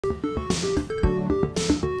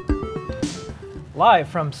Live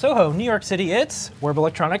from Soho, New York City, it's Wearable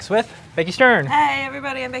Electronics with Becky Stern. Hey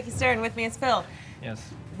everybody, I'm Becky Stern. With me is Phil. Yes.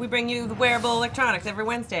 We bring you the Wearable Electronics every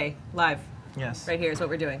Wednesday, live. Yes. Right here is what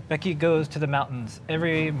we're doing. Becky goes to the mountains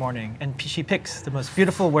every morning and she picks the most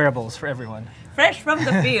beautiful wearables for everyone. Fresh from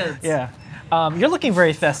the fields. Yeah. You're looking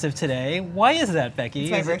very festive today. Why is that, Becky?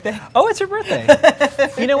 It's my birthday. Oh, it's your birthday.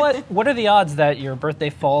 You know what? What are the odds that your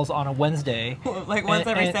birthday falls on a Wednesday? Like once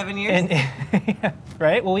every 7 years? Yeah,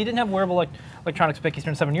 right? Well, we didn't have Wearable Electronics Becky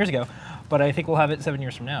Stern 7 years ago, but I think we'll have it 7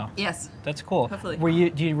 years from now. Yes. That's cool. Hopefully.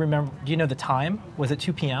 Do you remember? Do you know the time? Was it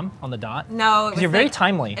 2 p.m. on the dot? No, it was you're very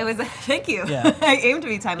timely. It was. Thank you. Yeah. I aim to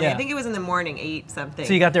be timely. Yeah. I think it was in the morning, 8 something.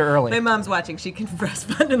 So you got there early. My mom's watching. She can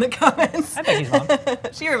respond in the comments. Hi, Becky's mom.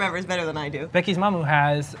 She remembers better than I do. Becky's mom, who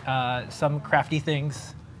has some crafty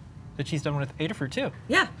things that she's done with Adafruit too.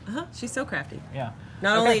 Yeah. She's so crafty. Yeah.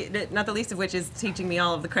 Not the least of which is teaching me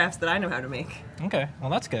all of the crafts that I know how to make. Okay. Well,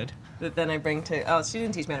 that's good. That then I bring to. Oh, she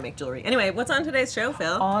didn't teach me how to make jewelry. Anyway, what's on today's show,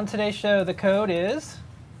 Phil? On today's show, the code is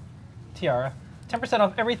Tiara. 10%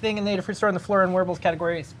 off everything in the Adafruit store in the Flora and Wearables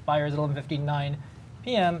category. Expires at 11:59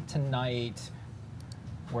 p.m. tonight.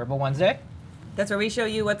 Wearable Wednesday. That's where we show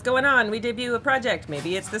you what's going on. We debut a project.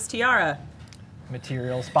 Maybe it's this tiara.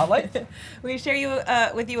 Material spotlight. We share you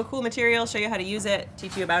with you a cool material, show you how to use it,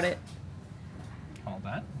 teach you about it. All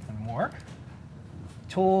that and more.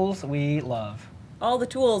 Tools we love. All the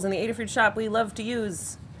tools in the Adafruit shop we love to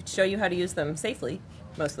use. Show you how to use them safely,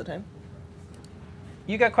 most of the time.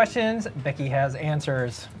 You got questions, Becky has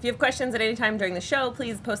answers. If you have questions at any time during the show,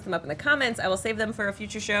 please post them up in the comments. I will save them for a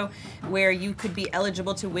future show where you could be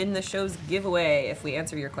eligible to win the show's giveaway if we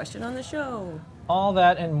answer your question on the show. All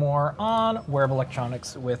that and more on Wearable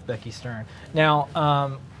Electronics with Becky Stern.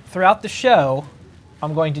 Now, throughout the show,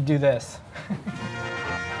 I'm going to do this.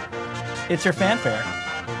 It's your fanfare.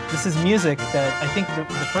 This is music that I think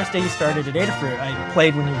the first day you started at Adafruit, I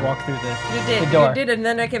played when you walked through the door. You did, and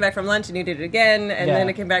then I came back from lunch and you did it again, and then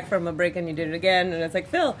I came back from a break and you did it again, and it's like,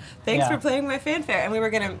 Phil, thanks for playing my fanfare. And we were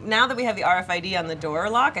gonna, now that we have the RFID on the door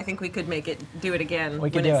lock, I think we could make it do it again.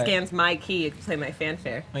 When it scans my key, it can play my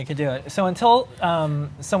fanfare. We could do it. So until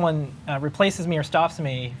someone replaces me or stops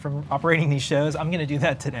me from operating these shows, I'm gonna do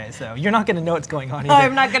that today. So you're not gonna know what's going on either.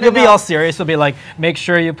 I'm not gonna You'll be all serious. You'll be like, make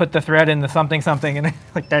sure you put the thread in the something something, and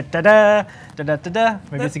like that. Da-da, da-da-da-da.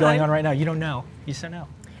 Maybe it's going on right now. You don't know. You just don't know.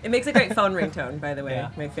 It makes a great phone ringtone, by the way,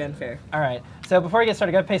 my fanfare. All right. So before we get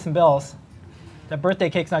started, I got to pay some bills. That birthday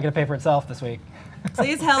cake's not going to pay for itself this week.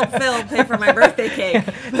 Please help Phil pay for my birthday cake.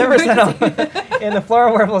 10% off in the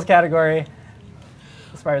Flora Wearables category.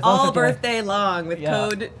 All birthday long with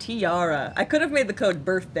code Tiara. I could have made the code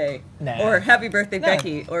birthday or happy birthday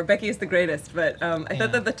Becky or Becky is the greatest, but I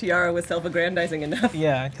thought that the tiara was self-aggrandizing enough.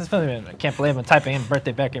 Yeah, because I can't believe I'm typing in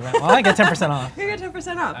birthday Becky. Well, I get 10% off. You get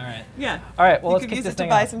 10% off. All right. Yeah. All right. Well, let's kick this thing off. You could use it to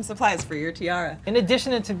buy some supplies for your tiara. In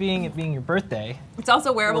addition to being your birthday, it's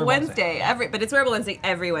also Wearable Wednesday. But it's Wearable Wednesday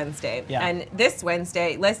every Wednesday. Yeah. And this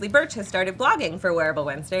Wednesday, Leslie Birch has started blogging for Wearable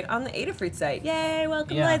Wednesday on the Adafruit site. Yay!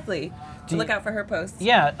 Welcome, Leslie. So look out for her posts.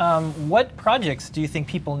 Yeah. What projects do you think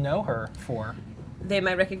people know her for? They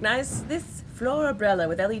might recognize this floor umbrella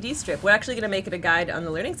with LED strip. We're actually going to make it a guide on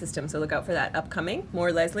the learning system, so look out for that upcoming.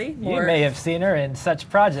 More Leslie. More. You may have seen her in such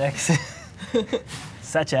projects,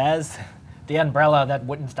 such as the umbrella that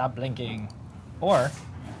wouldn't stop blinking, or.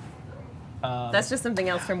 That's just something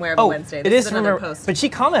else from Wearable Wednesday. This is another post. But she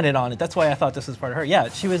commented on it. That's why I thought this was part of her. Yeah,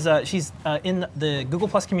 she was. She's in the Google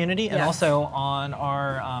Plus community and also on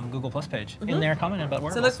our Google Plus page. In there, commenting about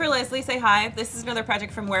wearables. So look for Leslie. Say hi. This is another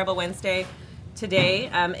project from Wearable Wednesday. Today,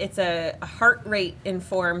 it's a heart rate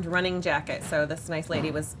informed running jacket. So this nice lady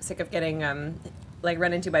was sick of getting like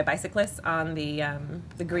run into by bicyclists on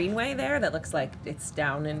the greenway there. That looks like it's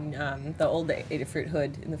down in the old Adafruit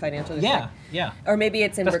hood in the financial district. Yeah. Or maybe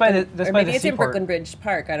it's in Brooklyn Bridge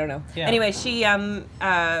Park. I don't know. Yeah. Anyway, she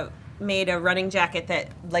made a running jacket that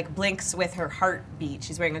like blinks with her heartbeat.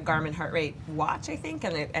 She's wearing a Garmin heart rate watch, I think,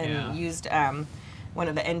 and used one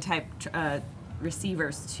of the N-type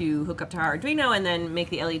receivers to hook up to her Arduino and then make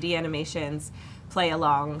the LED animations play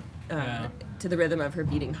along to the rhythm of her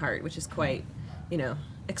beating heart, which is quite,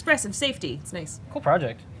 expressive safety. It's nice. Cool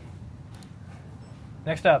project.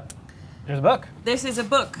 Next up, there's a book. This is a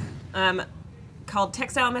book called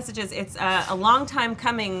Textile Messages. It's a long time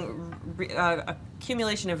coming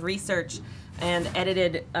accumulation of research and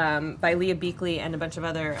edited by Leah Beakley and a bunch of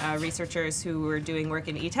other researchers who were doing work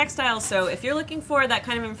in e-textiles. So if you're looking for that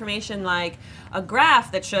kind of information, like a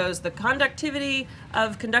graph that shows the conductivity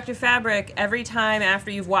of conductive fabric every time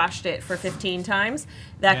after you've washed it for 15 times,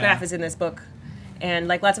 that graph is in this book. and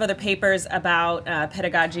like lots of other papers about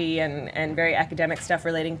pedagogy and very academic stuff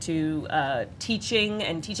relating to teaching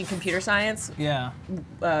and teaching computer science. Yeah.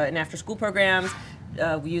 And after-school programs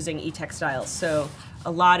using e-textiles. So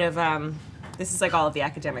a lot of this is like all of the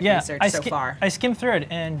academic research so far. I skimmed through it,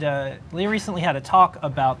 and Leah recently had a talk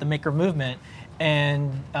about the maker movement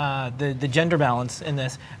and the gender balance in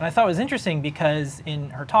this. And I thought it was interesting because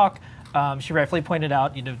in her talk, she rightfully pointed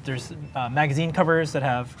out, there's magazine covers that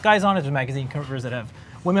have guys on it, there's magazine covers that have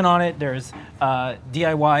women on it, there's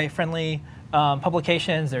DIY-friendly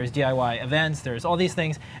publications, there's DIY events, there's all these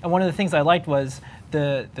things. And one of the things I liked was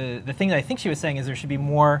the thing that I think she was saying is there should be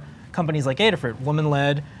more companies like Adafruit,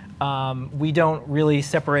 woman-led. We don't really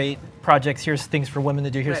separate projects. Here's things for women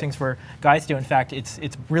to do. Here's things for guys to do. In fact, it's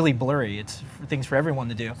really blurry. It's things for everyone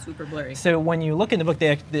to do. Super blurry. So when you look in the book,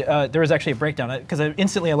 there was actually a breakdown because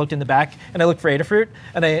instantly I looked in the back and I looked for Adafruit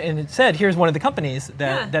and it said here's one of the companies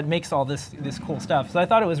that makes all this cool stuff. So I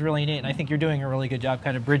thought it was really neat, and I think you're doing a really good job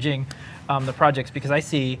kind of bridging the projects, because I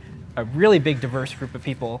see a really big diverse group of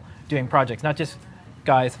people doing projects, not just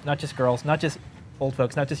guys, not just girls, not just old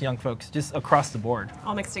folks, not just young folks, just across the board.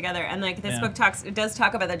 All mixed together. And like this book does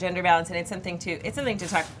talk about the gender balance, and it's something to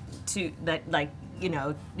talk to that, like,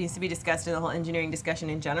 needs to be discussed in the whole engineering discussion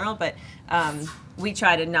in general, but we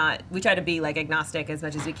try to be like agnostic as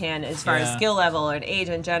much as we can as far as skill level and age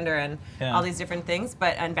and gender and all these different things,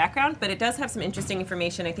 and background, but it does have some interesting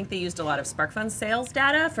information. I think they used a lot of SparkFun sales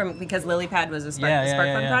data because LilyPad was a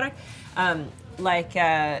SparkFun product.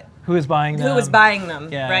 Who was buying them? Who was buying them,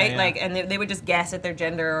 right? Yeah. Like, and they would just guess at their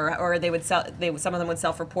gender, or they would some of them would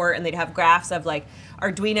self-report, and they'd have graphs of like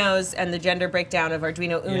Arduinos and the gender breakdown of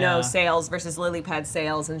Arduino Uno sales versus LilyPad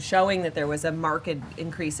sales, and showing that there was a marked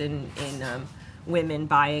increase in women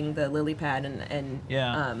buying the LilyPad,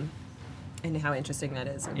 and how interesting that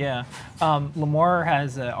is. Lamore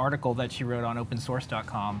has an article that she wrote on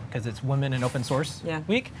opensource.com because it's Women in Open Source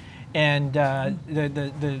Week. And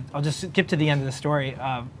I'll just skip to the end of the story.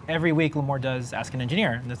 Every week, Lamore does Ask an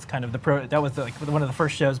Engineer, and that's kind of that was one of the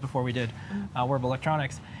first shows before we did Wearable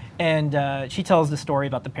Electronics. And she tells the story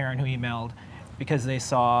about the parent who emailed because they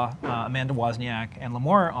saw Amanda Wozniak and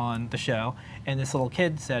Lamore on the show, and this little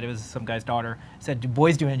kid said, it was some guy's daughter, said, "Do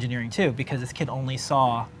boys do engineering too?" Because this kid only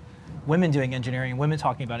saw women doing engineering, women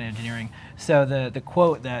talking about engineering. So the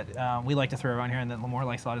quote that we like to throw around here and that Lamore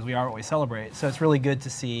likes a lot is, "We are what we celebrate." So it's really good to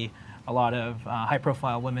see a lot of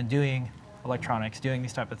high-profile women doing electronics, doing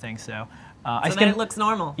these type of things. So then it looks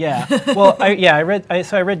normal. Yeah. Well, I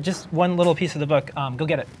read just one little piece of the book. Go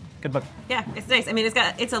get it. Good book. Yeah, it's nice. I mean,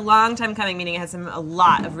 it's a long time coming, meaning it has a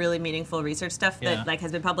lot of really meaningful research stuff that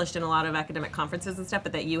has been published in a lot of academic conferences and stuff,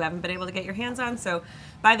 but that you haven't been able to get your hands on. So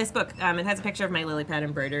buy this book. It has a picture of my LilyPad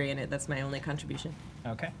embroidery in it. That's my only contribution.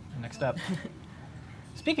 Okay. Next up.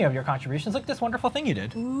 Speaking of your contributions, look at this wonderful thing you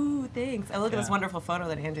did. Ooh, thanks. Oh, look at this wonderful photo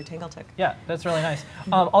that Andrew Tingle took. Yeah, that's really nice.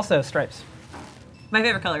 Also, stripes. My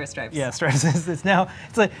favorite color is stripes. Yeah, stripes. It's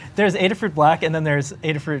like there's Adafruit black, and then there's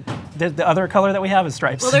Adafruit. The other color that we have is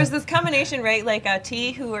stripes. Well, there's this combination, right? Like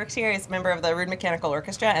T, who works here, is a member of the Rude Mechanical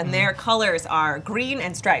Orchestra, and their colors are green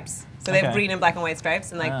and stripes. So they have green and black and white stripes,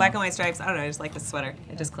 and like black and white stripes. I don't know. I just like the sweater.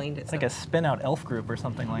 I just cleaned it. It's like a spin-out elf group or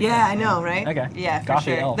something like that. Yeah, I know, right? Okay. Yeah, for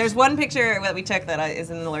sure. Elves. There's one picture that we took that is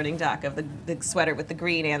in the learning doc of the sweater with the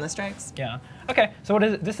green and the stripes. Yeah. Okay. So what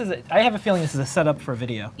is it? This is. I have a feeling this is a setup for a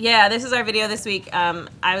video. Yeah, this is our video this week.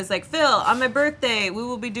 I was like, Phil, on my birthday, we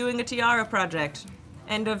will be doing a tiara project.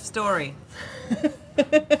 End of story.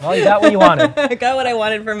 Well, you got what you wanted. I got what I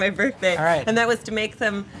wanted for my birthday. All right. And that was to make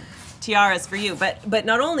some tiaras for you. But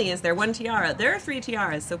not only is there one tiara, there are 3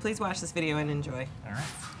 tiaras, so please watch this video and enjoy. All right.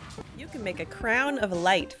 You can make a crown of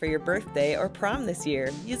light for your birthday or prom this year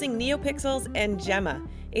using NeoPixels and Gemma,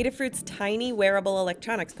 Adafruit's tiny wearable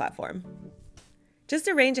electronics platform. Just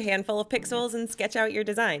arrange a handful of pixels and sketch out your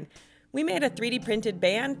design. We made a 3D printed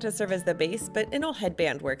band to serve as the base, but an old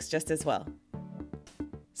headband works just as well.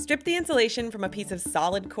 Strip the insulation from a piece of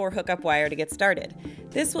solid core hookup wire to get started.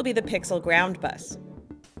 This will be the pixel ground bus.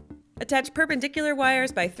 Attach perpendicular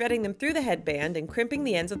wires by threading them through the headband and crimping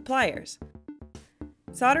the ends with pliers.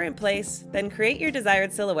 Solder in place, then create your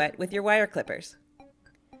desired silhouette with your wire clippers.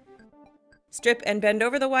 Strip and bend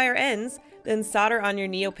over the wire ends, then solder on your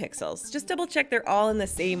NeoPixels. Just double check they're all in the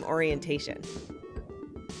same orientation.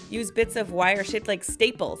 Use bits of wire shaped like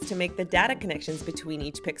staples to make the data connections between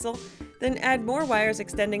each pixel, then add more wires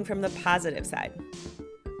extending from the positive side.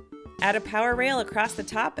 Add a power rail across the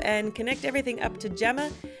top and connect everything up to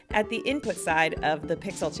Gemma at the input side of the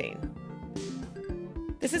pixel chain.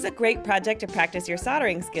 This is a great project to practice your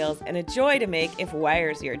soldering skills and a joy to make if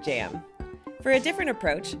wire's your jam. For a different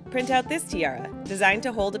approach, print out this tiara, designed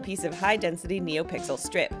to hold a piece of high-density NeoPixel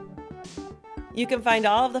strip. You can find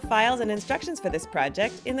all of the files and instructions for this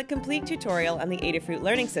project in the complete tutorial on the Adafruit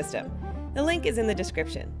learning system. The link is in the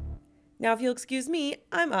description. Now, if you'll excuse me,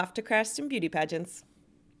 I'm off to crash some beauty pageants.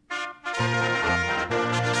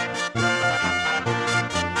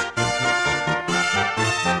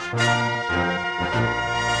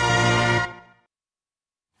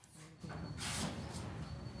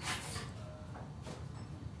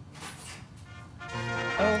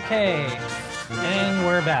 Okay, and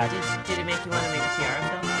we're back. Did it make you want to make a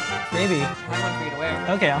tiara, Phil? Maybe. I have one for you to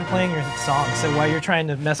wear. Okay, I'm playing your song, so while you're trying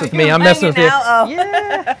to mess with me, I'm messing with you. Oh.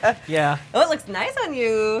 Yeah. Yeah. Oh, it looks nice on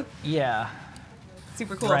you. Yeah.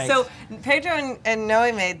 Super cool. Right. So Pedro and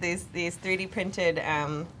Noe made these 3D printed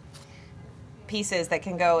pieces that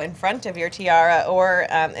can go in front of your tiara, or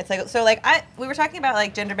it's like, so like we were talking about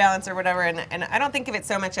like gender balance or whatever, and I don't think of it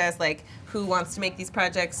so much as like who wants to make these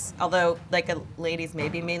projects, although like ladies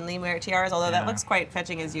maybe mainly wear tiaras, although that looks quite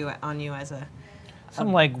fetching as on you as a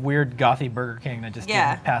some like weird gothy Burger King that just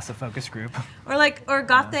didn't pass the focus group. Or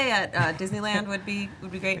goth day at Disneyland would be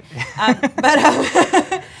great.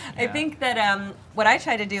 I think that what I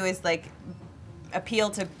try to do is like appeal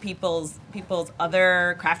to people's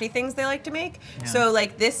other crafty things they like to make. Yeah. So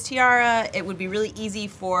like this tiara, it would be really easy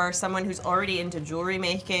for someone who's already into jewelry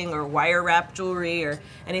making or wire wrap jewelry or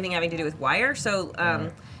anything having to do with wire. So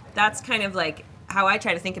that's kind of like how I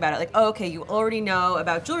try to think about it. Like, oh, okay, you already know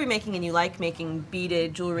about jewelry making and you like making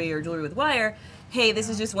beaded jewelry or jewelry with wire. Hey, this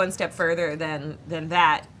is just one step further than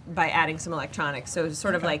that by adding some electronics. So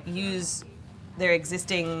sort of like use their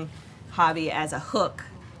existing hobby as a hook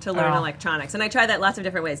to learn electronics. And I try that lots of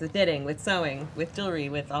different ways, with knitting, with sewing, with jewelry,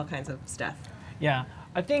 with all kinds of stuff. Yeah,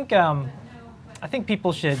 I think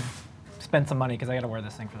people should spend some money because I got to wear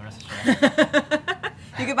this thing for the rest of the show.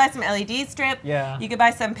 You could buy some LED strip. Yeah. You could buy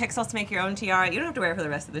some pixels to make your own tiara. You don't have to wear it for the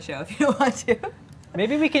rest of the show if you don't want to.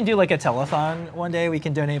 Maybe we can do like a telethon one day. We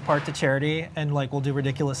can donate part to charity, and like we'll do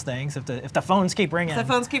ridiculous things. If the phones keep ringing. If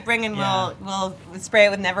the phones keep ringing, we'll spray it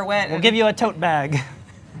with Never Wet. We'll give you a tote bag.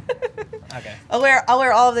 Okay. I'll wear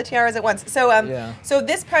all of the tiaras at once. So so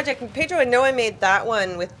this project, Pedro and Noah made that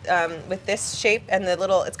one with this shape and the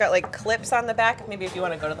little. It's got like clips on the back. Maybe if you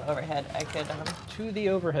want to go to the overhead, I could. To the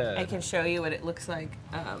overhead. I can show you what it looks like.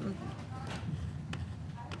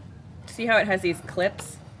 See how it has these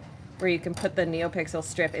clips where you can put the NeoPixel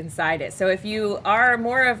strip inside it. So if you are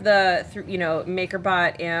more of the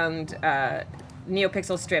MakerBot and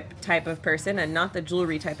NeoPixel strip type of person and not the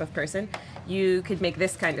jewelry type of person, you could make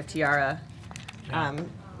this kind of tiara,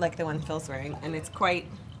 like the one Phil's wearing, and it's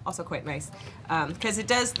also quite nice because it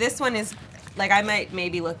does. This one is like I might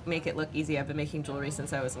maybe make it look easy. I've been making jewelry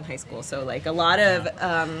since I was in high school, so like a lot of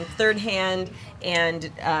third hand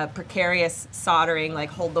and precarious soldering, like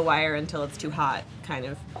hold the wire until it's too hot, kind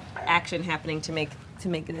of action happening to make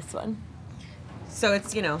this one. So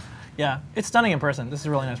it's Yeah, it's stunning in person. This is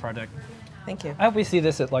a really nice project. Thank you. I hope we see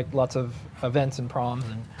this at like lots of events and proms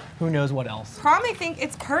and who knows what else. Prom, I think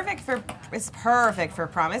it's perfect for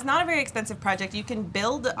prom. It's not a very expensive project. You can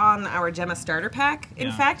build on our Gemma starter pack,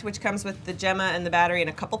 in fact, which comes with the Gemma and the battery and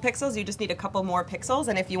a couple pixels. You just need a couple more pixels,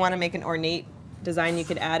 and if you want to make an ornate design, you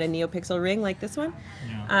could add a NeoPixel ring like this one.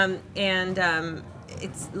 Yeah.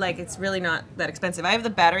 It's really not that expensive. I have the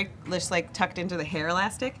battery just like tucked into the hair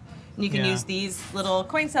elastic, and you can use these little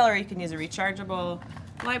coin cell, or you can use a rechargeable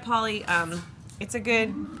light poly. It's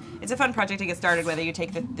a fun project to get started, whether you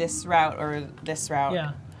take this route or this route. Yeah,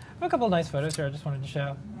 I have a couple of nice photos here I just wanted to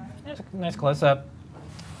show. There's a nice close-up,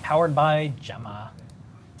 powered by Gemma.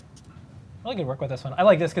 Really good work with this one. I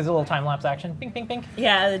like this because it's a little time-lapse action. Ping, ping, ping.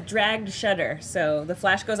 Yeah, the dragged shutter. So the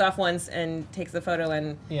flash goes off once and takes the photo,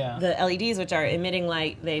 and the LEDs, which are emitting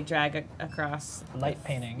light, they drag across. Light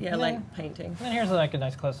painting. Yeah, light painting. And then here's like a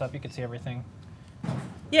nice close-up. You can see everything.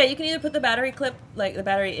 Yeah, you can either put the battery clip, like the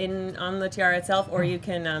battery on the tiara itself, or you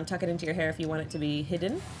can tuck it into your hair if you want it to be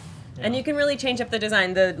hidden. Yeah. And you can really change up the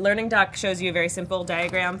design. The learning doc shows you a very simple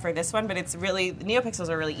diagram for this one, but it's really, the NeoPixels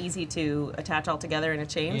are really easy to attach all together in a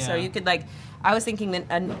chain. Yeah. So you could I was thinking that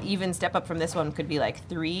an even step up from this one could be like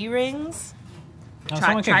 3 rings,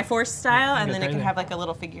 Triforce style, and then it could have like a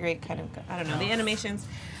little figure 8 kind of, I don't know, the animations.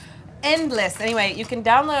 Endless. Anyway, you can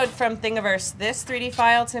download from Thingiverse this 3D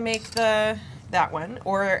file to make that one,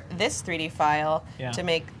 or this 3D file to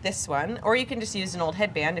make this one, or you can just use an old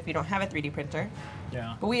headband if you don't have a 3D printer.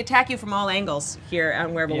 Yeah. But we attack you from all angles here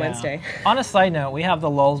on Wearable Wednesday. On a side note, we have the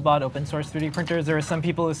Lulzbot open source 3D printers. There are some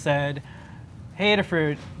people who said, hey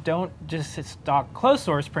Adafruit, don't just stock closed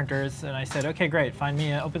source printers. And I said, okay, great, find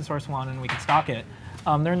me an open source one and we can stock it.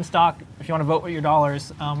 They're in stock. If you want to vote with your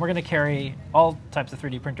dollars, we're going to carry all types of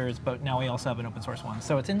 3D printers, but now we also have an open source one.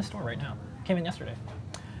 So it's in the store right now. Came in yesterday.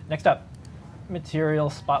 Next up, material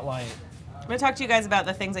spotlight. I'm going to talk to you guys about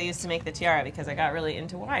the things I used to make the tiara because I got really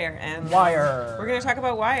into wire. And wire. We're going to talk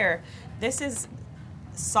about wire. This is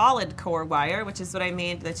solid core wire, which is what I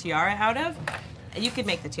made the tiara out of. You could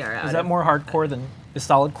make the tiara out of. Is that more hardcore than, is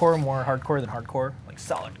solid core more hardcore than hardcore? Like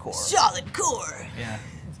solid core. Solid core. Yeah,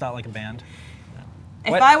 it's not like a band.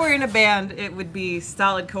 If I were in a band, it would be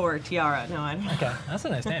solid core tiara. No, I don't know. Okay, that's a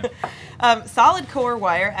nice name. Solid core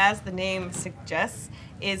wire, as the name suggests,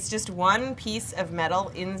 is just one piece of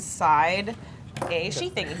metal inside a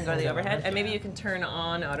sheathing. You can go to the overhead, and maybe you can turn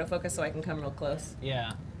on autofocus so I can come real close.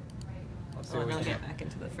 Yeah. Let's see and I'll get back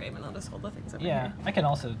into the frame, and I'll just hold the things over here. Yeah, I can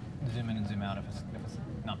also zoom in and zoom out if it's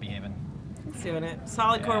not behaving. It's doing it.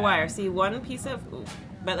 Solid core wire. See, one piece of... Ooh.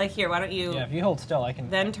 But like here, why don't you... Yeah, if you hold still, I can...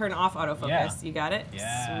 Then turn off autofocus. Yeah. You got it?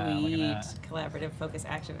 Yeah, sweet. Collaborative focus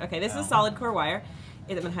action. Okay, this is solid core wire.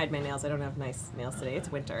 I'm going to hide my nails. I don't have nice nails today.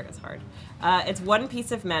 It's winter. It's hard. It's one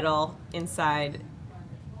piece of metal inside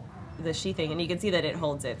the sheathing, and you can see that it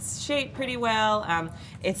holds its shape pretty well.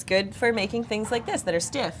 It's good for making things like this that are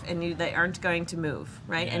stiff and they aren't going to move,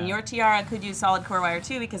 right? Yeah. And your tiara could use solid core wire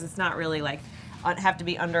too because it's not really like have to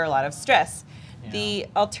be under a lot of stress. Yeah. The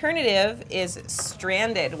alternative is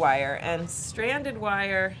stranded wire, and stranded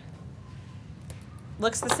wire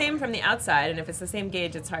looks the same from the outside, and if it's the same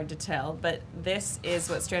gauge, it's hard to tell, but this is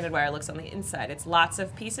what stranded wire looks on the inside. It's lots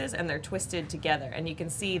of pieces, and they're twisted together, and you can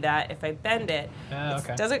see that if I bend it,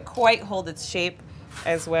 it doesn't quite hold its shape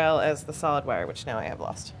as well as the solid wire, which now I have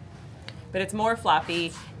lost. But it's more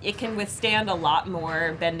floppy. It can withstand a lot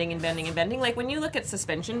more bending and bending and bending. Like when you look at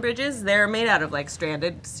suspension bridges, they're made out of like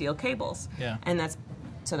stranded steel cables. Yeah. And that's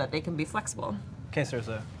so that they can be flexible. In case there's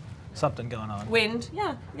something going on. Wind,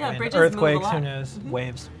 yeah. Wind. Bridges earthquakes, move a lot. Who knows,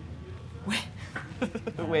 waves.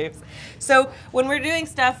 Waves. So when we're doing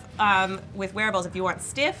stuff with wearables, if you want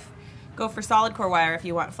stiff, go for solid core wire. If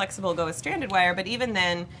you want flexible, go with stranded wire. But even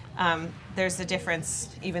then, there's a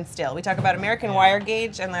difference even still. We talk about American wire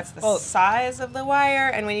gauge, and that's the size of the wire.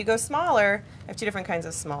 And when you go smaller, I have two different kinds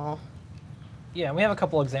of small. Yeah, we have a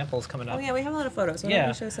couple examples coming up. Oh yeah, we have a lot of photos. Why don't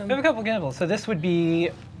you show some? We have a couple examples. So this would be,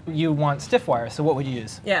 you want stiff wire, so what would you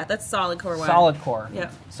use? Yeah, that's solid core wire. Solid core. Yeah.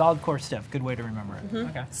 Solid core stiff, good way to remember it. Mm-hmm.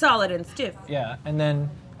 Okay. Solid and stiff. Yeah, and then...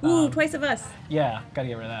 Ooh, twice of us. Yeah, gotta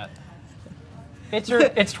get rid of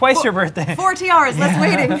that. It's twice your birthday. 4 tiaras, less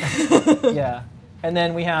waiting. Yeah, and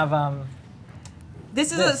then we have...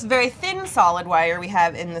 this is a very thin solid wire we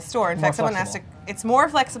have in the store. In fact, someone asked to... It's more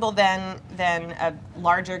flexible than a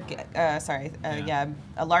larger,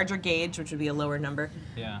 a larger gauge, which would be a lower number.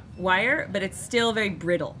 Yeah. Wire, but it's still very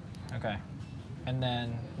brittle. Okay. And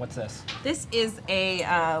then what's this? This is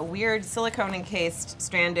a weird silicone encased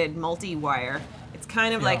stranded multi-wire. It's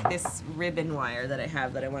kind of like this ribbon wire that I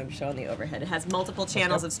have that I wanted to show on the overhead. It has multiple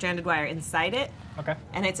channels of stranded wire inside it. Okay.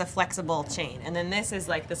 And it's a flexible chain. And then this is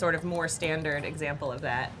like the sort of more standard example of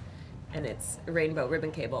that. And it's rainbow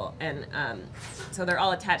ribbon cable. And so they're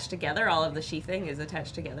all attached together. All of the sheathing is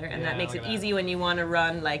attached together. And that makes it easy when you want to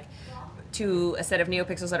run like to a set of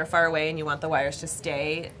neopixels that are far away and you want the wires to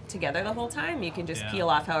stay together the whole time. You can just peel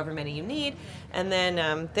off however many you need. And then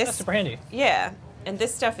this... That's super handy. Yeah. And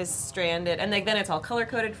this stuff is stranded. And like, then it's all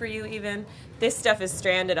color-coded for you even. This stuff is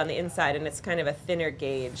stranded on the inside, and it's kind of a thinner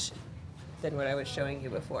gauge than what I was showing you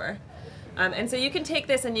before. And so you can take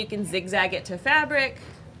this and you can zigzag it to fabric.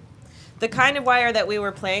 The kind of wire that we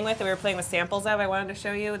were playing with samples of, I wanted to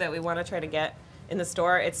show you, that we want to try to get in the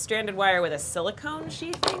store. It's stranded wire with a silicone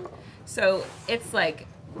sheathing. So it's like,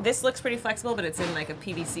 this looks pretty flexible, but it's in like a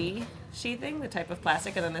PVC sheathing, the type of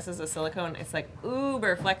plastic, and then this is a silicone. It's like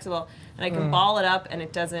uber flexible, and I can ball it up, and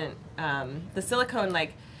it doesn't, the silicone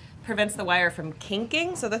like prevents the wire from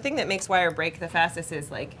kinking. So the thing that makes wire break the fastest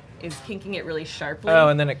is kinking it really sharply. Oh,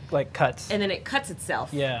 and then it like cuts. And then it cuts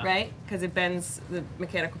itself, right? Because it bends, the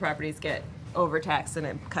mechanical properties get overtaxed and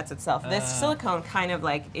it cuts itself. This silicone kind of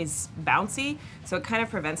like is bouncy, so it kind of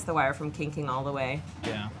prevents the wire from kinking all the way.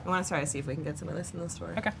 Yeah. I want to try to see if we can get some of this in the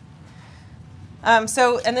store. Okay.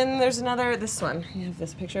 So, and then there's this one. You have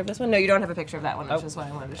this picture of this one? No, you don't have a picture of that one, which is why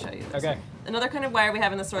I wanted to show you this one. Another kind of wire we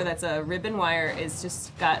have in the store that's a ribbon wire is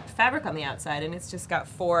just got fabric on the outside, and it's just got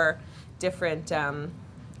 4 different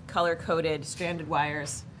color-coded stranded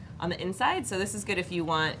wires on the inside. So this is good if you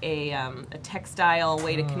want a textile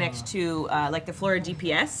way to connect to like the Flora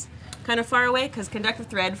GPS kind of far away, because conductive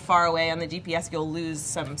thread far away on the GPS, you'll lose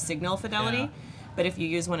some signal fidelity. But if you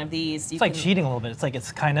use one of these, it's like cheating a little bit. It's like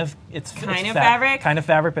it's kind of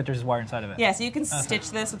fabric, but there's wire inside of it. Yeah, so you can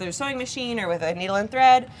stitch this with a sewing machine or with a needle and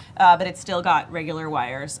thread, but it's still got regular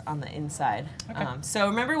wires on the inside. Okay. So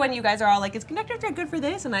remember when you guys are all like, "Is conductor thread good for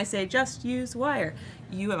this?" And I say, "Just use wire."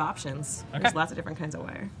 You have options. Okay. There's lots of different kinds of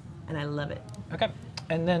wire, and I love it. Okay,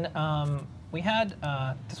 and then we had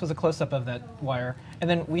this was a close-up of that wire, and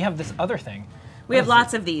then we have this other thing. We have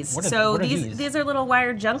lots of these. So these are little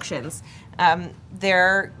wire junctions.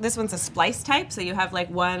 This one's a splice type. So you have like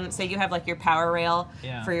one. Say you have like your power rail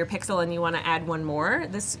for your pixel, and you want to add one more.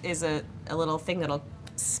 This is a little thing that'll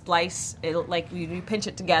splice. It'll like you pinch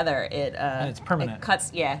it together. And it's permanent. It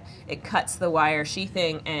cuts. Yeah, it cuts the wire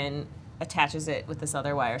sheathing and attaches it with this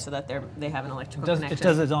other wire so that they have an electrical connection. It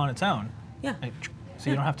does it on its own. Yeah. So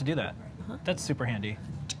you don't have to do that. That's super handy.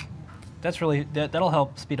 That's really, that'll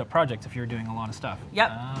help speed up projects if you're doing a lot of stuff.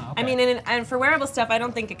 Yep. Okay. I mean, and for wearable stuff, I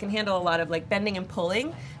don't think it can handle a lot of like bending and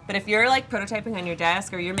pulling. But if you're like prototyping on your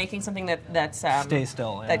desk or you're making something that's stay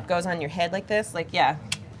still, that goes on your head like this, like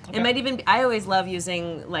it might even. I always love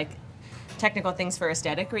using like technical things for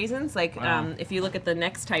aesthetic reasons. Like if you look at the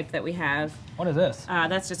next type that we have. What is this?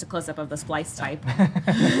 That's just a close-up of the splice type.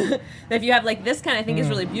 If you have like this kind, I think is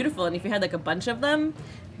really beautiful. And if you had like a bunch of them,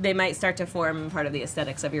 they might start to form part of the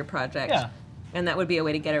aesthetics of your project. Yeah. And that would be a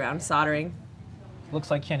way to get around soldering. Looks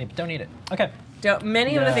like candy, but don't eat it. Okay.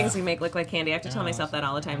 Many of the things we make look like candy. I have to tell myself that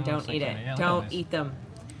all the time. Don't eat it. Yeah, don't eat them.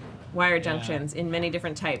 Wire junctions in many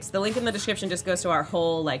different types. The link in the description just goes to our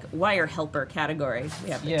whole like wire helper category. We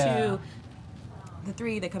have the 2, the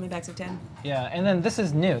 3, the coming backs of 10. Yeah, and then this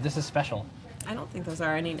is new. This is special. I don't think those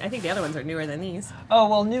are any. I think the other ones are newer than these. Oh,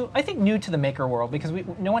 well, new. I think new to the maker world because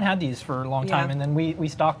no one had these for a long time, and then we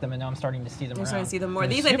stocked them, and now I'm starting to see them around. I'm starting to see them more.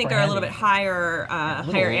 These, I think, are a little bit higher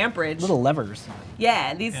higher amperage. Little levers.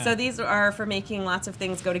 Yeah, so these are for making lots of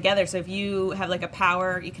things go together. So if you have like a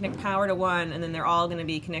power, you connect power to one, and then they're all going to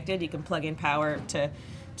be connected. You can plug in power to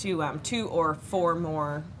 2 or 4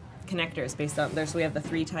 more connectors based on there. So we have the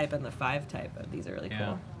 3 type and the 5 type. These are really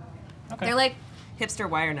cool. Okay. They're like hipster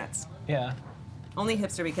wire nuts. Yeah. Only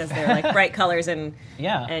hipster because they're like bright colors and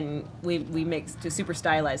we make to super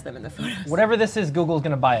stylize them in the photos. Whatever this is, Google's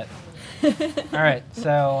gonna buy it. All right,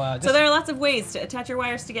 so so there are lots of ways to attach your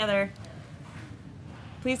wires together.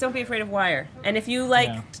 Please don't be afraid of wire. And if you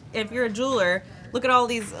if you're a jeweler, look at all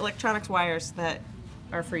these electronics wires that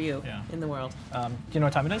are for you in the world. Do you know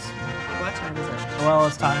what time it is? What time is it? Well,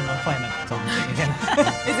 it's time. I'm playing it. So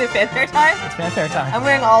is it fanfare time? It's fanfare time. I'm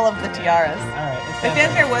wearing all of the tiaras. All right. The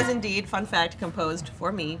fanfare was indeed, fun fact, composed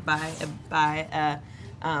for me by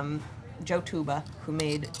Joe Tuba, who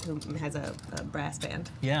has a brass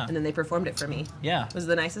band. Yeah. And then they performed it for me. Yeah. It was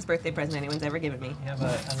the nicest birthday present anyone's ever given me. You have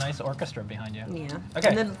a nice orchestra behind you. Yeah. Okay.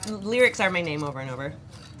 And the lyrics are my name over and over.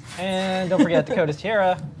 And don't forget Dakota's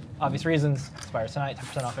tiara. Obvious reasons. Expires tonight.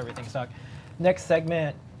 10% off everything stock. Next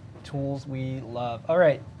segment, tools we love. All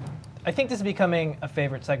right. I think this is becoming a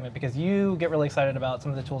favorite segment because you get really excited about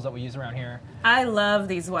some of the tools that we use around here. I love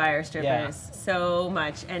these wire strippers so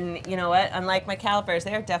much. And you know what? Unlike my calipers,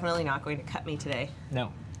 they're definitely not going to cut me today.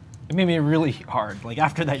 No. It made me really hard. Like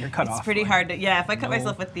after that, you're cut off. It's pretty hard to, if I cut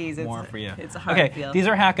myself with these, it's a hard feel. These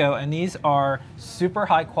are Hakko, and these are super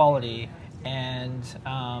high quality, and it's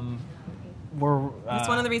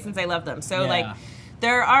one of the reasons I love them. So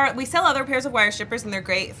we sell other pairs of wire strippers, and they're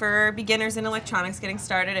great for beginners in electronics getting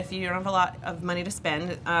started if you don't have a lot of money to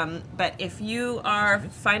spend. But if you are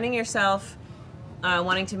finding yourself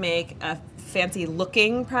wanting to make a fancy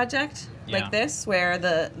looking project like this, where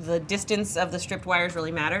the distance of the stripped wires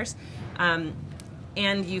really matters,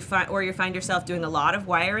 and you find yourself doing a lot of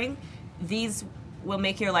wiring, these will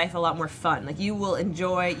make your life a lot more fun. Like you will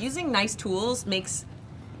enjoy using nice tools makes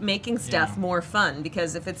making stuff more fun,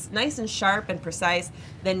 because if it's nice and sharp and precise,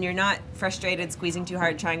 then you're not frustrated squeezing too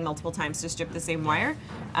hard trying multiple times to strip the same wire,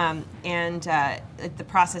 and the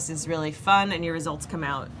process is really fun and your results come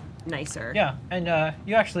out nicer. Yeah, and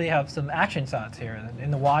you actually have some action shots here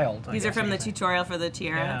in the wild. These are from the tutorial for the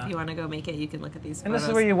tiara. Yeah. If you want to go make it, you can look at these and photos. This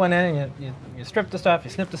is where you went in and you stripped the stuff,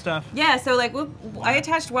 you snipped the stuff. Yeah, so like I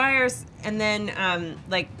attached wires, and then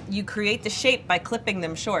like you create the shape by clipping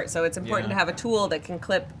them short. So it's important to have a tool that can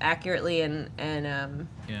clip accurately and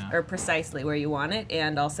or precisely where you want it,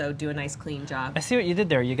 and also do a nice clean job. I see what you did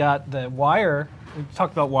there. You got the wire. We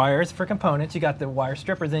talked about wires for components. You got the wire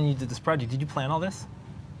stripper. Then you did this project. Did you plan all this?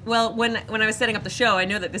 Well, when I was setting up the show, I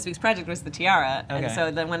knew that this week's project was the tiara, and so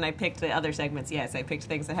then when I picked the other segments, yes, I picked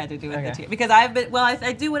things that had to do with the tiara. Because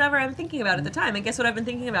I do whatever I'm thinking about at the time, and guess what I've been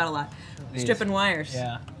thinking about a lot? Stripping wires.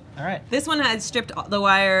 Yeah. All right. This one had stripped the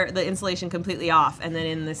wire, the insulation completely off, and then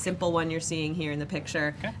in the simple one you're seeing here in the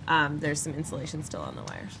picture, there's some insulation still on the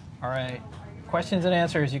wires. All right. Questions and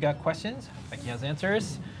answers. You got questions? Becky has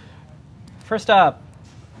answers. First up,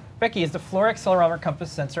 Becky, is the floor accelerometer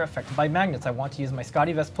compass sensor affected by magnets? I want to use my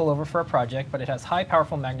Scotty vest pullover for a project, but it has high,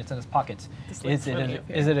 powerful magnets in its pockets. Is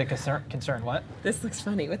it a concern? What? This looks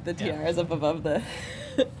funny with the tiaras up above the...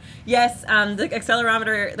 Yes, the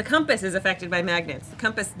accelerometer, the compass is affected by magnets. The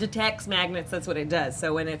compass detects magnets, that's what it does.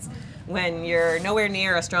 So when you're nowhere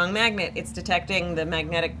near a strong magnet, it's detecting the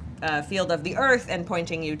magnetic field of the Earth and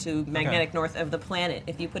pointing you to magnetic north of the planet.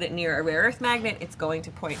 If you put it near a rare earth magnet, it's going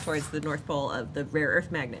to point towards the north pole of the rare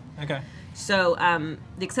earth magnet. Okay. So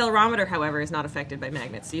the accelerometer, however, is not affected by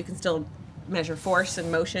magnets. So you can still measure force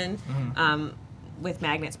and motion with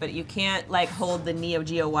magnets, but you can't like hold the Neo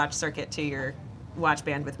Geo watch circuit to your watch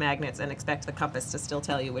band with magnets and expect the compass to still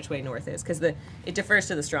tell you which way north is, because it defers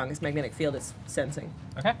to the strongest magnetic field it's sensing.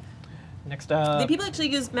 Okay. Next up. The people actually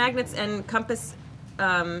use magnets and compass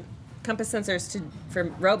sensors for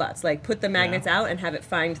robots. Like put the magnets out and have it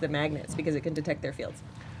find the magnets because it can detect their fields.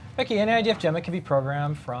 Becky, any idea if Gemma can be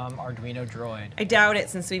programmed from Arduino Droid? I doubt it,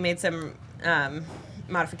 since we made some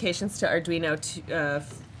modifications to Arduino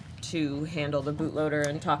to handle the bootloader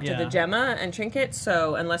and talk to the Gemma and Trinket.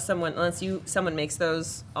 So unless someone makes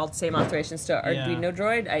those same alterations to Arduino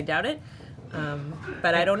Droid, I doubt it.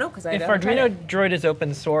 But I don't know, because if Arduino Droid is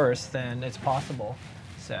open source, then it's possible.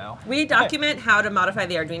 So we document how to modify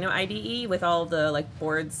the Arduino IDE with all the like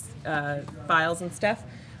boards, files and stuff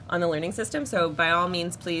on the learning system. So by all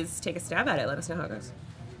means, please take a stab at it. Let us know how it goes.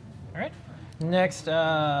 All right. Next,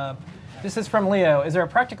 this is from Leo. Is there a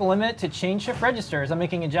practical limit to chain shift registers? I'm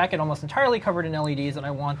making a jacket almost entirely covered in LEDs, and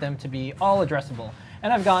I want them to be all addressable.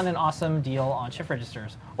 And I've gotten an awesome deal on shift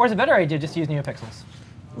registers. Or is it a better idea just to use NeoPixels?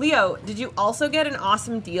 Leo, did you also get an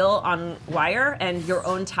awesome deal on wire and your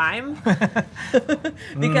own time?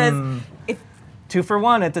 Because if 2 for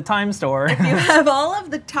 1 at the time store. If you have all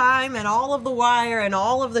of the time and all of the wire and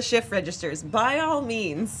all of the shift registers, by all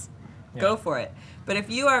means, go for it. But if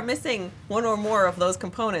you are missing one or more of those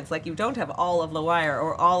components, like you don't have all of the wire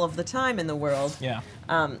or all of the time in the world,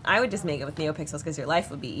 I would just make it with NeoPixels, because your life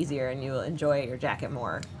would be easier and you will enjoy your jacket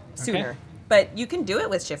more sooner. But you can do it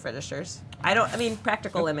with shift registers. I mean,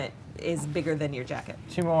 practical limit is bigger than your jacket.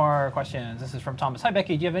 2 more questions. This is from Thomas. Hi,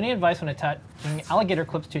 Becky. Do you have any advice when attaching alligator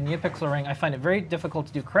clips to a NeoPixel ring? I find it very difficult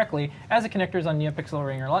to do correctly, as the connectors on NeoPixel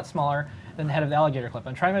ring are a lot smaller than the head of the alligator clip.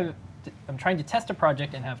 I'm trying to test a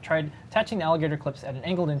project and have tried attaching the alligator clips at an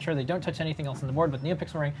angle to ensure they don't touch anything else on the board, but the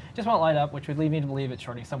NeoPixel ring just won't light up, which would lead me to believe it's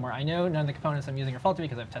shorting somewhere. I know none of the components I'm using are faulty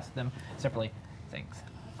because I've tested them separately. Thanks.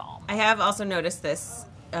 I have also noticed this.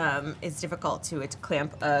 It's difficult to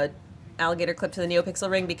clamp a alligator clip to the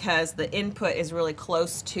NeoPixel ring because the input is really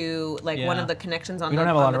close to one of the connections on the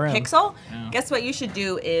pixel. Guess what you should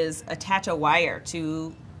do is attach a wire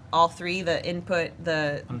to all three, the input,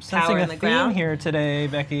 the power, and the ground. I'm here today,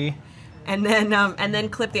 Becky. And then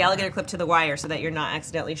clip the alligator clip to the wire so that you're not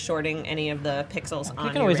accidentally shorting any of the pixels on your ring.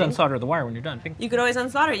 You can always unsolder the wire when you're done. You could always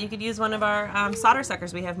unsolder it. You could use one of our solder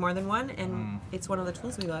suckers. We have more than one, and it's one of the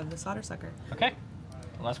tools we love, the solder sucker. Okay.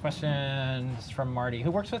 Last question is from Marty,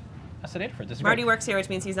 who works with us at Adafruit. Marty works here, which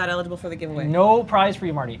means he's not eligible for the giveaway. No prize for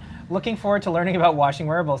you, Marty. Looking forward to learning about washing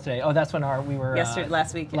wearables today. Oh, that's when we were...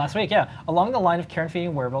 last week. Last week, yeah. Along the line of care and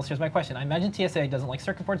feeding wearables, here's my question. I imagine TSA doesn't like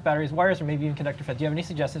circuit boards, batteries, wires, or maybe even conductor FET. Do you have any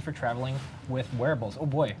suggestions for traveling with wearables? Oh,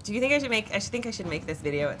 boy. Do you think I should make this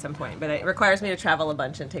video at some point, but it requires me to travel a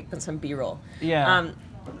bunch and take some B-roll. Yeah.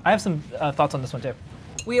 I have some thoughts on this one, too.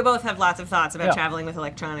 We both have lots of thoughts about traveling with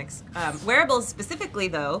electronics. Wearables specifically,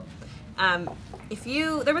 though,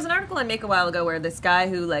 there was an article I make a while ago where this guy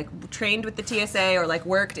who trained with the TSA or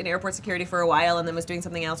worked in airport security for a while and then was doing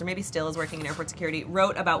something else, or maybe still is working in airport security,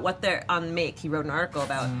 wrote about what they're on Make. He wrote an article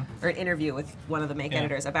about, or an interview with one of the Make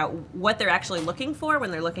editors about what they're actually looking for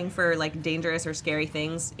when they're looking for dangerous or scary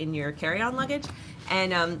things in your carry-on luggage.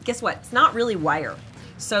 And guess what? It's not really wire.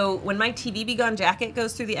 So when my TV Be Gone jacket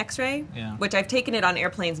goes through the X-ray, which I've taken it on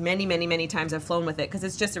airplanes many, many, many times, I've flown with it because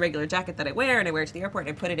it's just a regular jacket that I wear, and I wear it to the airport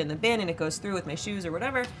and I put it in the bin and it goes through with my shoes or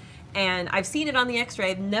whatever. And I've seen it on the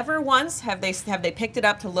X-ray. Never once have they picked it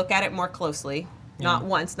up to look at it more closely. Not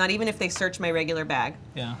once, not even if they search my regular bag.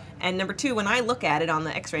 And number two, when I look at it on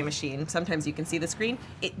the X-ray machine, sometimes you can see the screen,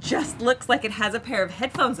 it just looks like it has a pair of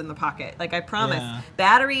headphones in the pocket. Like, I promise.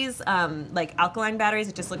 Batteries, like alkaline batteries,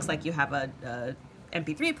 it just looks like you have a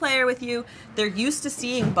MP3 player with you. They're used to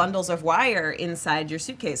seeing bundles of wire inside your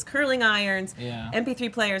suitcase, curling irons,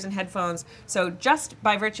 MP3 players, and headphones. So just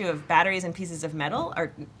by virtue of batteries and pieces of metal,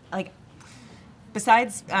 are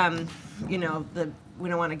besides, you know, we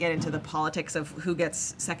don't want to get into the politics of who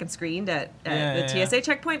gets second screened at the TSA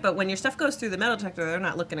checkpoint, but when your stuff goes through the metal detector, they're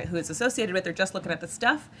not looking at who it's associated with, they're just looking at the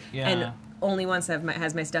stuff. And only once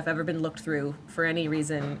has my stuff ever been looked through for any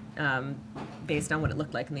reason based on what it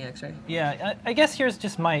looked like in the x-ray. Yeah, I guess here's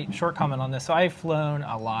just my short comment on this. So I've flown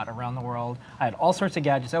a lot around the world. I had all sorts of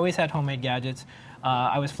gadgets. I always had homemade gadgets.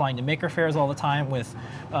 I was flying to maker fairs all the time with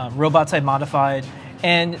robots I'd modified.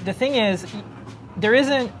 And the thing is, there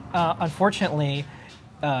isn't, unfortunately,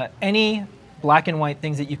 any black and white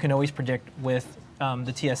things that you can always predict with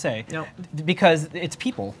the TSA. Nope. Because it's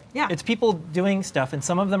people. Yeah. It's people doing stuff, and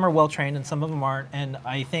some of them are well trained and some of them aren't. And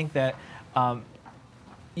I think that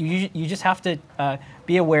you just have to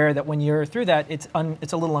be aware that when you're through that, it's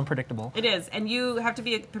a little unpredictable. It is, and you have to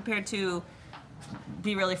be prepared to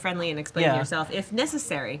be really friendly and explain yourself if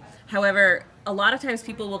necessary. However, a lot of times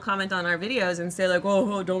people will comment on our videos and say like,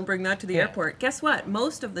 oh, don't bring that to the airport. Guess what?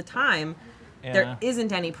 Most of the time, there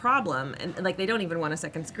isn't any problem, and like they don't even want to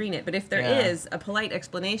second screen it. But if there is a polite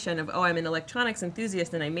explanation of, oh, I'm an electronics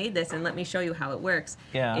enthusiast and I made this, and let me show you how it works,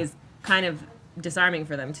 is kind of disarming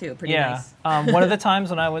for them too. Pretty nice. One of the times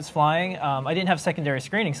when I was flying, I didn't have secondary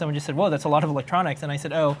screening. Someone just said, whoa, that's a lot of electronics. And I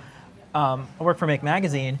said, oh, I work for Make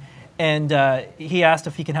Magazine. And he asked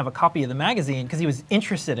if he can have a copy of the magazine because he was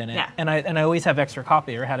interested in it. Yeah. And I always have extra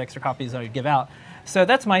copy, or had extra copies that I would give out. So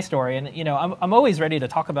that's my story. And you know, I'm always ready to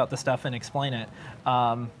talk about the stuff and explain it.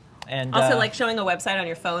 And also, like showing a website on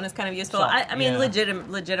your phone is kind of useful. I mean,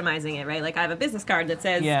 legitimizing it, right? Like I have a business card that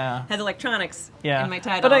says has electronics in my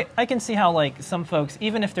title. But I can see how like some folks,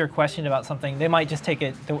 even if they're questioned about something, they might just take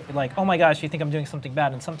it like, oh my gosh, you think I'm doing something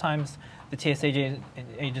bad. And sometimes the TSA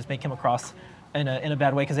agents may come across in a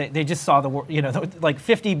bad way because they just saw like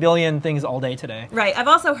 50 billion things all day today. Right. I've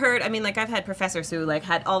also heard, I mean, like I've had professors who like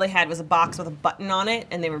all they had was a box with a button on it,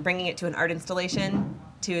 and they were bringing it to an art installation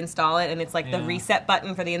to install it, and it's like the reset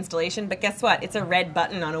button for the installation. But guess what? It's a red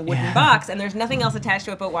button on a wooden box, and there's nothing else attached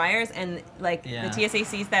to it but wires. And like the TSA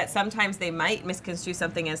sees that sometimes they might misconstrue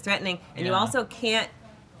something as threatening, and you also can't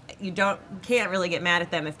really get mad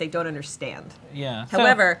at them if they don't understand. Yeah.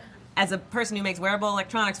 However, as a person who makes wearable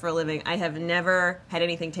electronics for a living, I have never had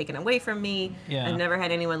anything taken away from me. Yeah. I've never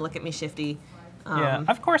had anyone look at me shifty.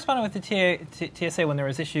 I've corresponded with the TSA when there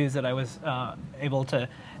was issues that I was able to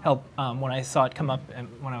help when I saw it come up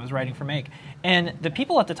when I was writing for Make. And the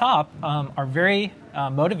people at the top are very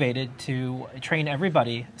motivated to train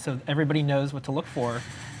everybody so everybody knows what to look for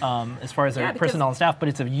as far as their personnel and staff, but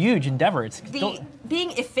it's a huge endeavor. It's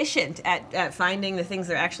being efficient at finding the things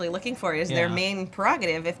they're actually looking for is their main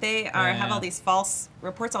prerogative. If they have all these false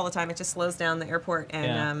reports all the time, it just slows down the airport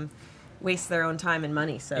and waste their own time and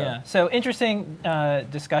money. So interesting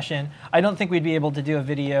discussion. I don't think we'd be able to do a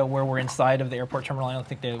video where we're inside of the airport terminal. I don't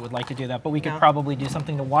think they would like to do that, but we could probably do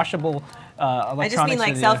something to washable electronics. I just mean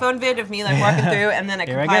like cell phone vid of me like walking through, and then I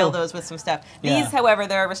compile those with some stuff. These, however,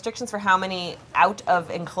 there are restrictions for how many out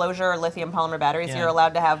of enclosure lithium polymer batteries you're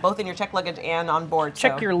allowed to have, both in your checked luggage and on board.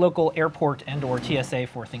 Check your local airport and/or TSA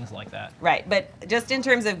for things like that. Right, but just in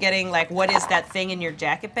terms of getting like what is that thing in your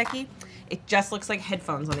jacket, Becky? It just looks like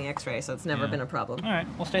headphones on the X-ray, so it's never been a problem. All right,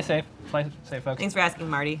 well, stay safe. Fly safe, folks. Thanks for asking,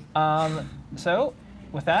 Marty. So,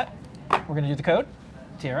 with that, we're going to do the code.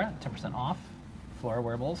 Tiara, 10% off. Flora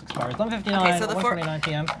Wearables expires 11:59, 1:29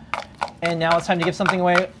 p.m. And now it's time to give something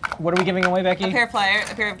away. What are we giving away, Becky? A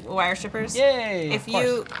pair of wire strippers. Yay!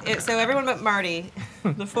 So everyone but Marty,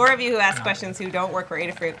 the four of you who ask questions who don't work for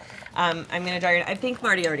Adafruit, I'm going to draw your. I think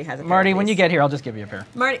Marty already has a pair. Marty, when you get here, I'll just give you a pair.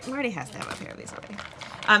 Marty has to have a pair of these already.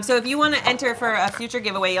 So if you want to enter for a future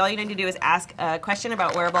giveaway, all you need to do is ask a question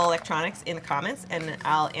about wearable electronics in the comments, and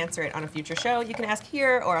I'll answer it on a future show. You can ask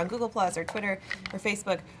here, or on Google Plus, or Twitter, or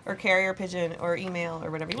Facebook, or carrier pigeon, or email,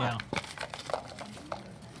 or whatever you want.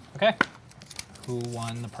 Okay. Who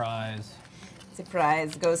won the prize? The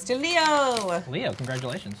prize goes to Leo. Leo,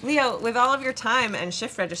 congratulations. Leo, with all of your time and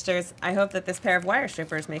shift registers, I hope that this pair of wire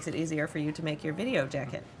strippers makes it easier for you to make your video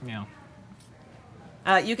jacket. Yeah.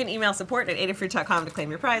 You can email support@adafruit.com to claim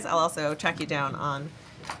your prize. I'll also track you down on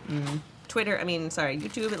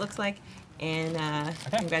YouTube, it looks like. And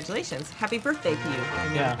congratulations. Happy birthday to you.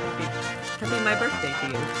 Happy my birthday to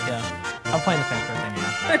you. Yeah. I'm playing the fanfare thing now.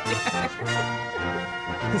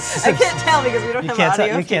 I can't tell because we don't have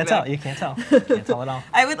audio. You can't tell. You can't tell. You can't tell at all.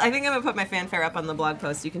 I think I'm going to put my fanfare up on the blog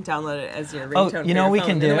post. You can download it as your ringtone. Oh, you know what we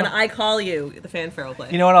can do? And when I call you, the fanfare will play.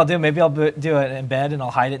 You know what I'll do? Maybe I'll do it in embed and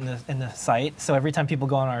I'll hide it in the site. So every time people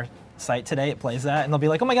go on our site today, it plays that. And they'll be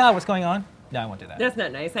like, oh my God, what's going on? No, I won't do that. That's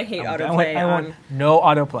not nice. I hate autoplay. I want no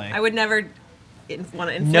autoplay. I would never want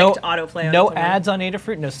to inflict autoplay. No ads on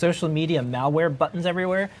Adafruit. No social media malware buttons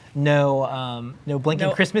everywhere. No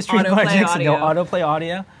blinking Christmas tree projects. No autoplay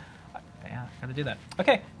audio. Yeah, gotta do that.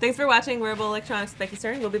 Okay. Thanks for watching Wearable Electronics with Becky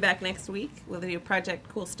Stern. We'll be back next week with a project,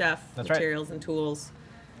 cool stuff, materials and tools.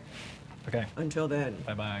 Okay. Until then.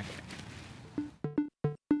 Bye bye.